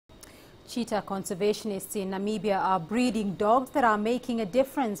Cheetah conservationists in Namibia are breeding dogs that are making a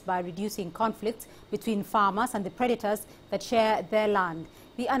difference by reducing conflicts between farmers and the predators that share their land.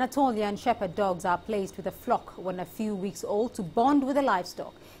 The Anatolian shepherd dogs are placed with a flock when a few weeks old to bond with the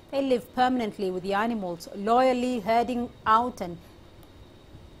livestock. They live permanently with the animals, loyally herding out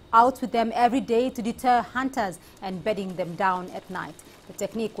with them every day to deter hunters and bedding them down at night. The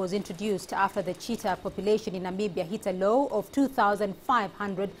technique was introduced after the cheetah population in Namibia hit a low of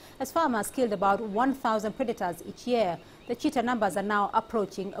 2,500 as farmers killed about 1,000 predators each year. The cheetah numbers are now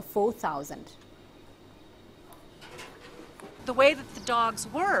approaching 4,000. The way that the dogs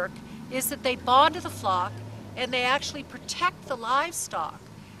work is that they bond to the flock and they actually protect the livestock.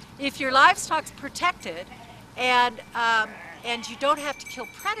 If your livestock's protected and you don't have to kill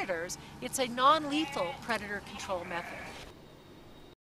predators, it's a non-lethal predator control method.